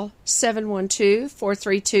 Call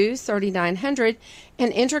 712-432-3900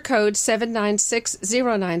 and enter code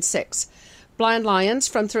 796096. Blind Lions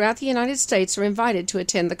from throughout the United States are invited to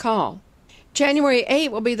attend the call. January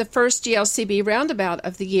 8 will be the first GLCB roundabout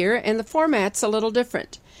of the year, and the format's a little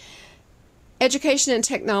different. Education and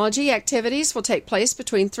technology activities will take place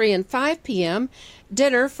between 3 and 5 p.m.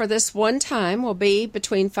 Dinner for this one time will be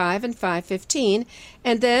between 5 and 5:15,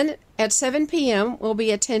 and then at 7 p.m. we'll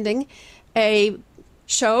be attending a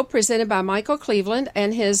show presented by Michael Cleveland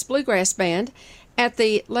and his Bluegrass Band at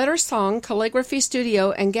the Letter Song Calligraphy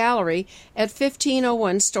Studio and Gallery at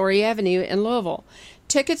 1501 Story Avenue in Louisville.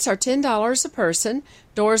 Tickets are $10 a person.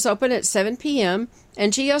 Doors open at 7 p.m.,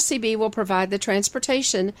 and GLCB will provide the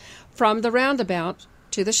transportation from the roundabout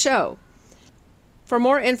to the show. For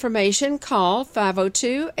more information, call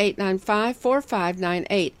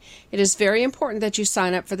 502-895-4598. It is very important that you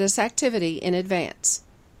sign up for this activity in advance.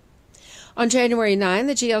 On January 9,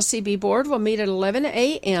 the GLCB board will meet at 11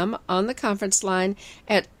 a.m. on the conference line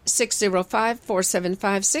at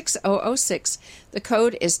 605-475-6006. The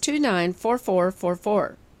code is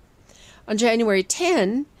 294444. On January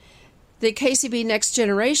 10, the KCB Next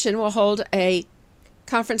Generation will hold a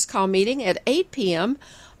conference call meeting at 8 p.m.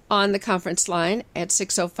 on the conference line at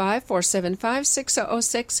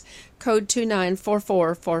 605-475-6006, code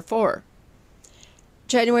 294444.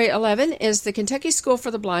 January 11 is the Kentucky School for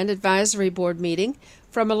the Blind Advisory Board meeting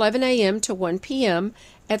from 11 a.m. to 1 p.m.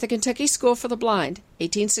 at the Kentucky School for the Blind,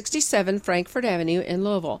 1867 Frankfort Avenue in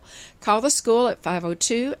Louisville. Call the school at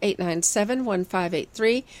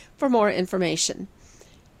 502-897-1583 for more information.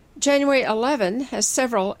 January 11 has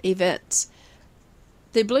several events.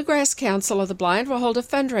 The Bluegrass Council of the Blind will hold a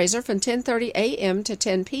fundraiser from 10:30 a.m. to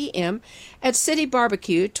 10 p.m. at City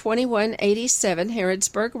Barbecue, 2187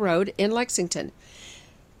 Harrodsburg Road in Lexington.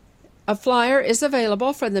 A flyer is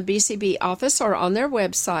available from the BCB office or on their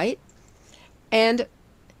website, and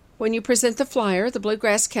when you present the flyer, the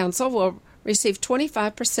Bluegrass Council will receive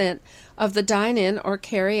 25% of the dine-in or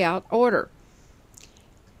carry-out order.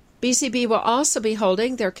 BCB will also be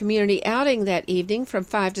holding their community outing that evening from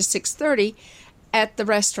 5 to 6:30 at the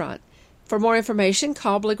restaurant. For more information,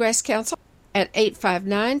 call Bluegrass Council at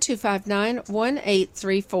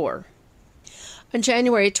 859-259-1834. On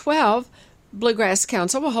January 12, Bluegrass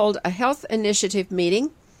Council will hold a health initiative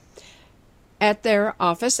meeting at their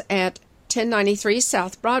office at 1093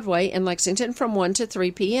 South Broadway in Lexington from 1 to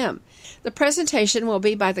 3 p.m. The presentation will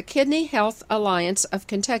be by the Kidney Health Alliance of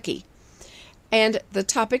Kentucky. And the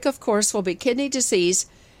topic, of course, will be kidney disease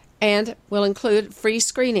and will include free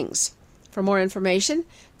screenings. For more information,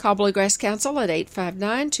 call Bluegrass Council at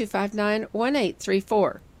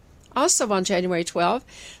 859-259-1834. Also on January 12,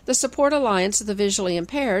 the Support Alliance of the Visually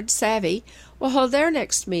Impaired, SAVI, will hold their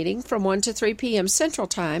next meeting from 1 to 3 p.m. Central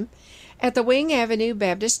Time at the Wing Avenue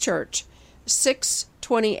Baptist Church,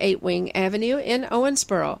 628 Wing Avenue in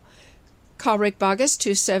Owensboro. Call Rick Bogus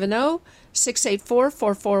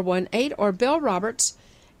 270-684-4418 or Bill Roberts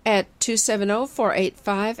at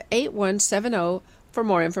 270-485-8170 for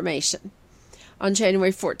more information. On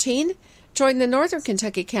January 14, join the Northern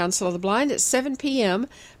Kentucky Council of the Blind at 7 p.m.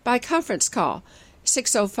 by conference call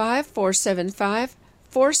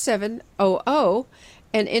 605-475-4700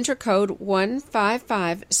 and enter code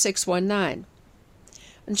 155619.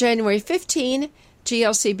 On January 15,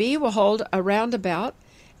 GLCB will hold a roundabout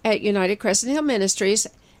at United Crescent Hill Ministries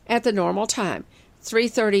at the normal time,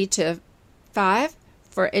 3:30 to 5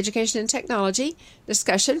 for education and technology,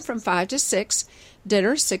 discussion from 5 to 6,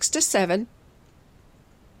 dinner 6 to 7,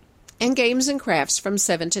 and games and crafts from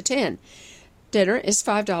 7 to 10. Dinner is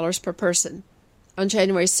 $5 per person. On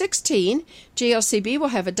January 16, GLCB will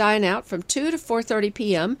have a dine-out from 2 to 4:30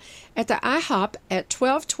 p.m. at the IHOP at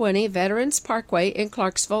 1220 Veterans Parkway in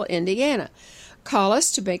Clarksville, Indiana. Call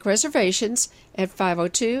us to make reservations at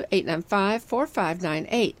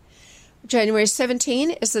 502-895-4598. January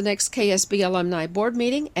 17 is the next KSB Alumni Board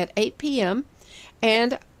meeting at 8 p.m.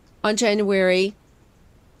 And on January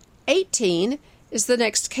 18 is the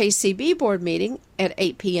next KCB Board meeting at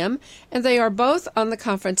 8 p.m., and they are both on the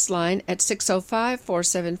conference line at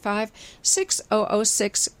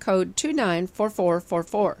 605-475-6006, code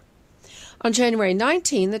 294444. On January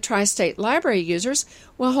 19, the Tri-State Library users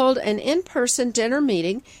will hold an in-person dinner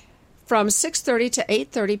meeting from 6:30 to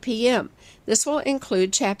 8:30 p.m. This will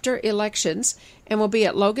include chapter elections and will be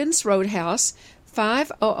at Logan's Roadhouse,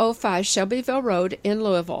 5005 Shelbyville Road in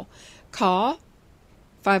Louisville. Call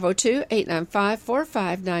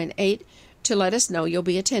 502-895-4598 to let us know you'll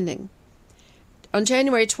be attending. On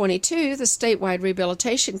January 22, the Statewide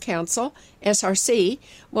Rehabilitation Council, SRC,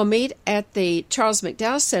 will meet at the Charles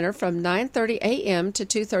McDowell Center from 9:30 a.m. to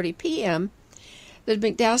 2:30 p.m. The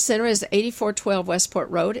McDowell Center is 8412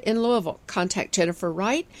 Westport Road in Louisville. Contact Jennifer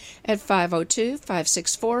Wright at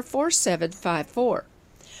 502-564-4754.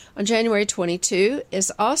 On January 22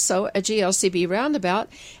 is also a GLCB roundabout,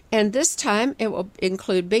 and this time it will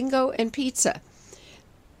include bingo and pizza.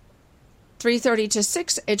 3:30 to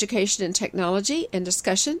 6, education and technology and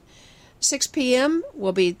discussion. 6 p.m.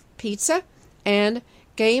 will be pizza and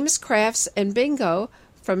games, crafts, and bingo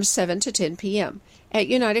from 7 to 10 p.m. at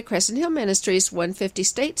United Crescent Hill Ministries, 150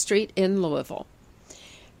 State Street in Louisville.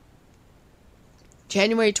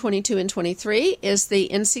 January 22 and 23 is the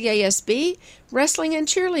NCASB Wrestling and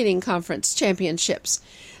Cheerleading Conference Championships.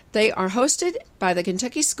 They are hosted by the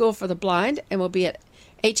Kentucky School for the Blind and will be at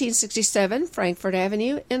 1867 Frankfort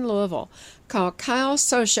Avenue in Louisville. Call Kyle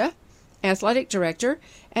Sosha, Athletic Director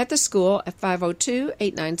at the school at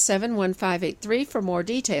 502-897-1583 for more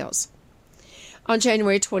details. On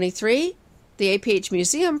January 23, the APH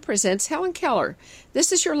Museum presents Helen Keller,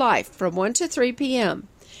 This Is Your Life, from 1 to 3 p.m.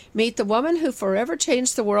 Meet the woman who forever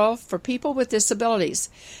changed the world for people with disabilities.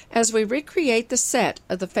 As we recreate the set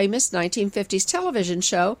of the famous 1950s television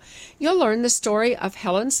show, you'll learn the story of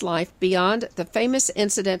Helen's life beyond the famous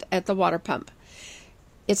incident at the water pump.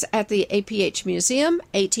 It's at the APH Museum,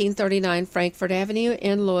 1839 Frankfort Avenue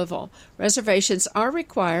in Louisville. Reservations are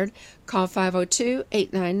required. Call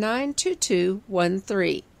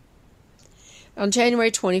 502-899-2213. On January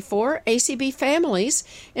 24, ACB Families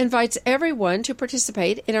invites everyone to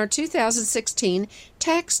participate in our 2016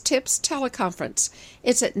 Tax Tips Teleconference.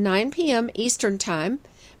 It's at 9 p.m. Eastern Time.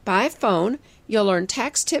 By phone, you'll learn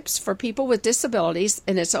tax tips for people with disabilities,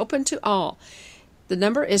 and it's open to all. The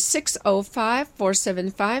number is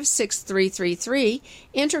 605-475-6333.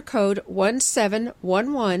 Enter code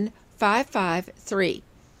 1711553.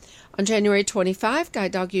 On January 25,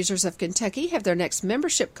 Guide Dog Users of Kentucky have their next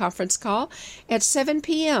membership conference call at 7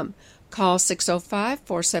 p.m. Call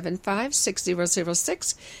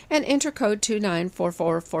 605-475-6006 and enter code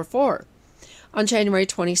 294444. On January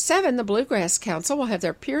 27, the Bluegrass Council will have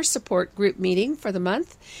their peer support group meeting for the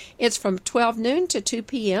month. It's from 12 noon to 2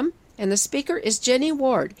 p.m., and the speaker is Jenny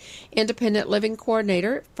Ward, Independent Living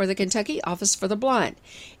Coordinator for the Kentucky Office for the Blind.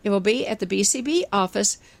 It will be at the BCB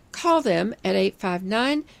office. Call them at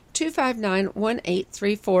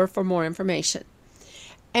 859-259-1834 for more information.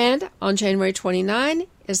 And on January 29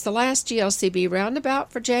 is the last GLCB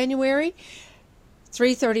roundabout for January,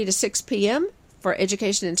 3:30 to 6 p.m. for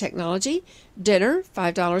Education and Technology. Dinner,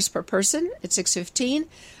 $5 per person at 6:15.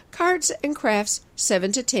 Cards and crafts,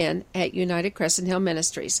 7 to 10 at United Crescent Hill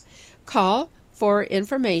Ministries. Call for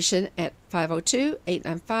information at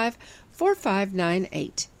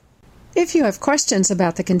 502-895-4598. If you have questions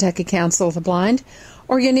about the Kentucky Council of the Blind,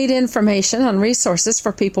 or you need information on resources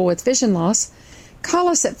for people with vision loss, call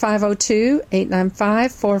us at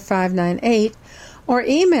 502-895-4598 or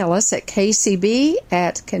email us at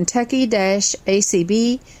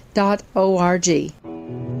kcb@kentucky-acb.org.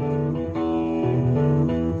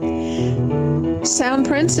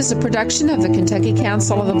 Soundprints is a production of the Kentucky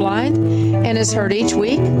Council of the Blind and is heard each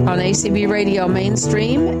week on ACB Radio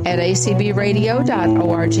Mainstream at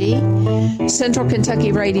acbradio.org, Central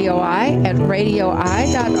Kentucky Radio I at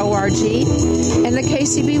radioi.org, and the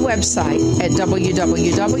KCB website at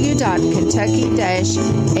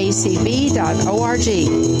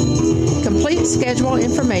www.kentucky-acb.org. Complete schedule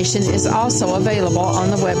information is also available on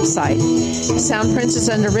the website. Soundprints is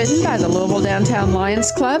underwritten by the Louisville Downtown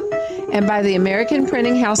Lions Club and by the American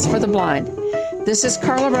Printing House for the Blind. This is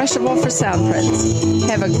Carla Ruschival for Soundprints.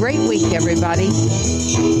 Have a great week, everybody.